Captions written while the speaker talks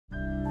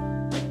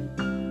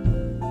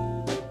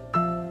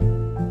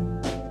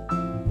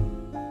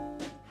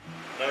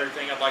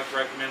like to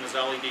recommend is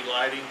LED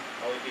lighting.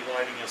 LED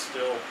lighting is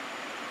still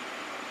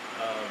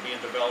being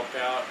developed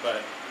out, but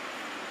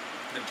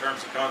in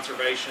terms of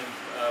conservation,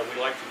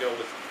 we like to go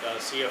with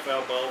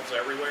CFL bulbs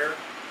everywhere.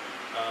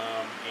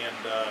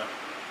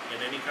 In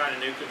any kind of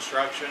new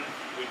construction,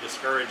 we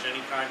discourage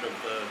any kind of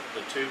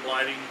the tube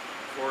lighting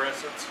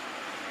fluorescence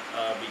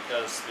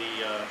because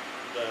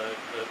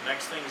the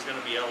next thing is going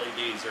to be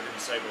LEDs. They're going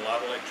to save a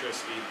lot of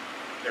electricity.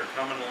 They're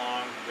coming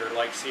along. They're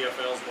like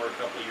CFLs were a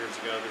couple of years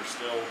ago. They're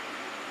still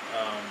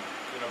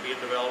being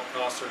developed.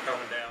 Costs are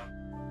coming down.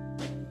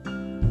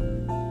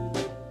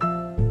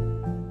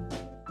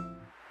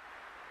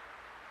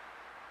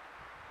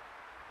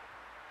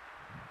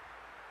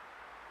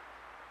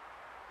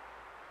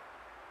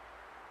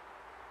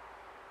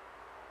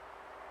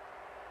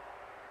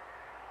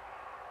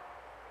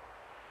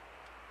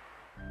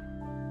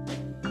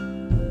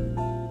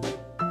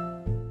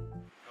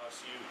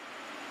 Costs you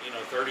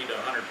 30 to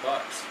 100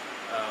 bucks.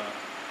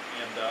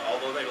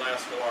 Although they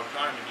last a long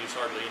time and use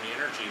hardly any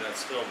energy, that's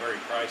still very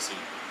pricey.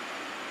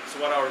 So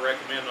what I would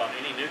recommend on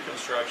any new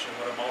construction,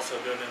 what I'm also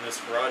doing in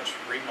this garage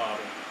remodel,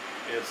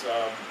 is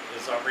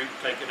I'm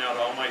taking out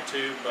all my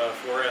tube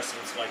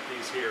fluorescents like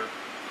these here,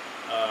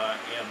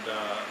 and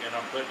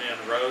I'm putting in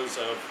rows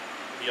of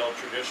the old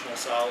traditional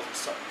style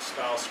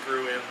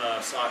screw-in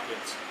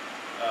sockets.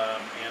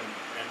 And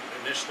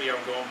initially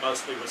I'm going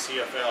mostly with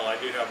CFL. I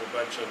do have a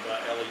bunch of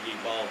LED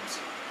bulbs.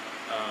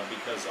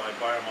 Because I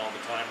buy them all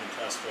the time and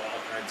test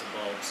all kinds of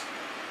bulbs.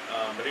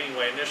 But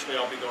anyway, initially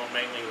I'll be going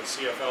mainly with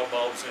CFL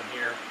bulbs in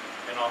here,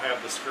 and I'll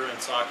have the screw-in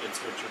sockets,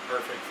 which are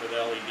perfect for the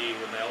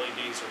LED. When the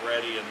LEDs are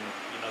ready and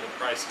the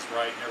price is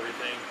right and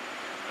everything,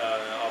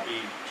 I'll be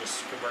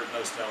just converting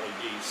those to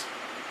LEDs.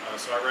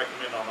 So I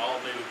recommend on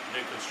all new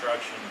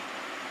construction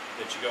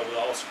that you go with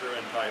all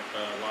screw-in type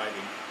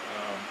lighting.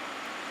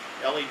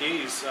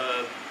 LEDs,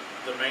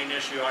 the main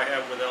issue I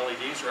have with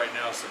LEDs right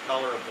now is the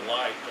color of the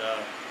light.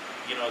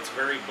 It's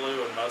very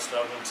blue in most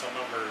of them. Some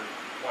of them are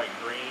quite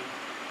green,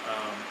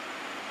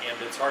 and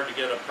it's hard to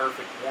get a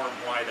perfect warm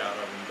white out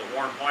of them. The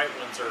warm white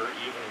ones are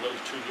even a little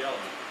too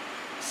yellow.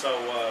 So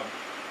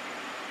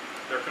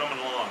they're coming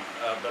along,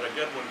 but a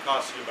good one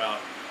costs you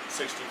about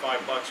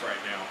 65 bucks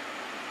right now.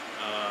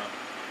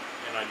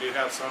 And I do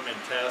have some in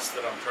test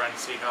that I'm trying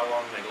to see how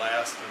long they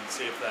last and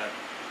see if that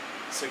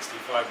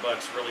 65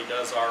 bucks really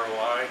does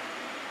ROI,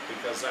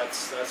 because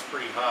that's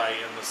pretty high.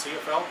 And the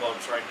CFL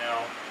bulbs right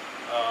now,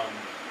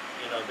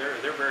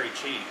 they're very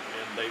cheap,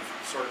 and they've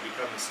sort of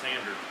become the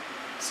standard.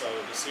 So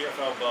the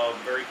CFL bulb,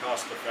 very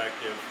cost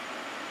effective,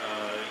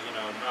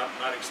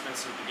 not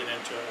expensive to get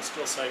into, and will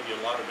still save you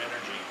a lot of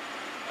energy.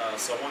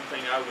 So one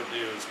thing I would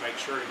do is make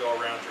sure to go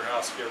around your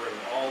house, get rid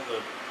of all the,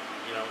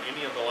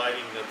 any of the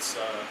lighting that's,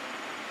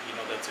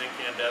 that's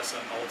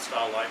incandescent, old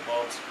style light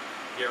bulbs.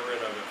 Get rid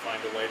of it. Find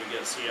a way to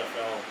get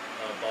CFL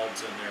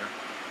bulbs in there,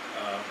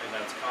 and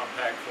that's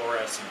compact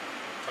fluorescent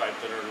type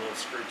that are a little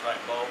screw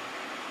type bulb.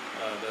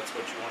 That's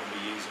what you want to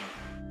be using.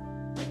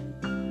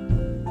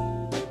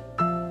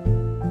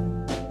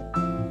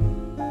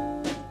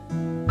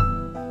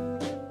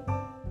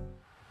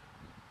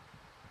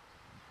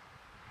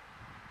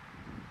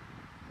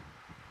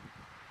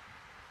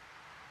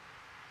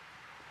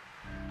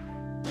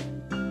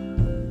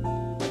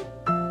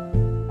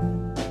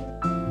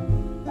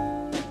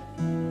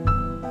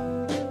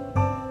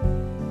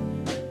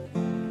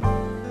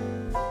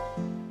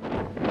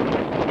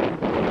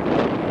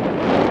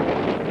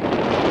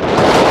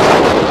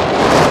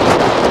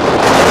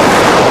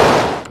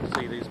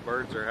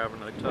 They're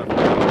having a tough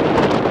time.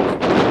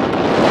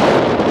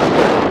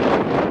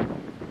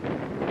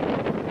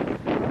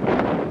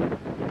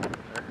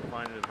 They're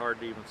finding it hard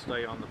to even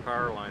stay on the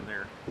power line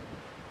there.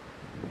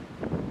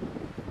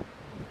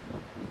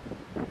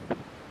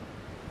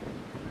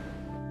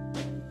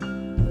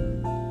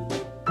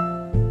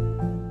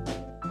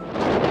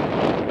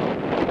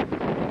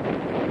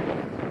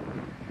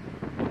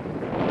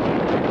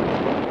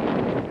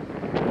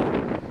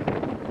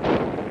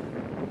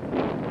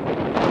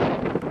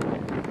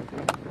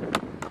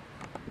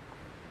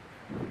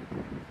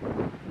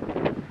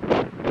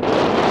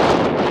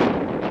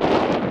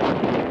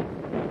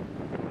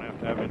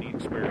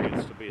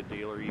 Experience to be a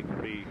dealer. You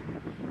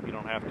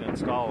don't have to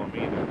install them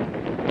either.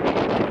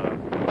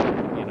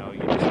 You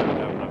just have to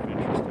have enough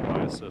interest to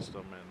buy a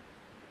system and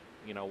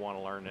want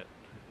to learn it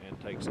and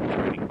take some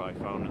training by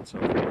phone and so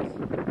forth.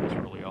 That's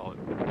really all it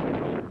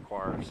really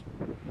requires.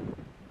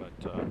 But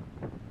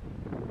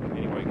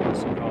anyway, give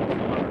us a call,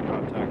 fill out our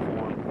contact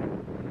form.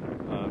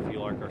 If you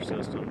like our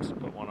systems,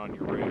 put one on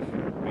your roof.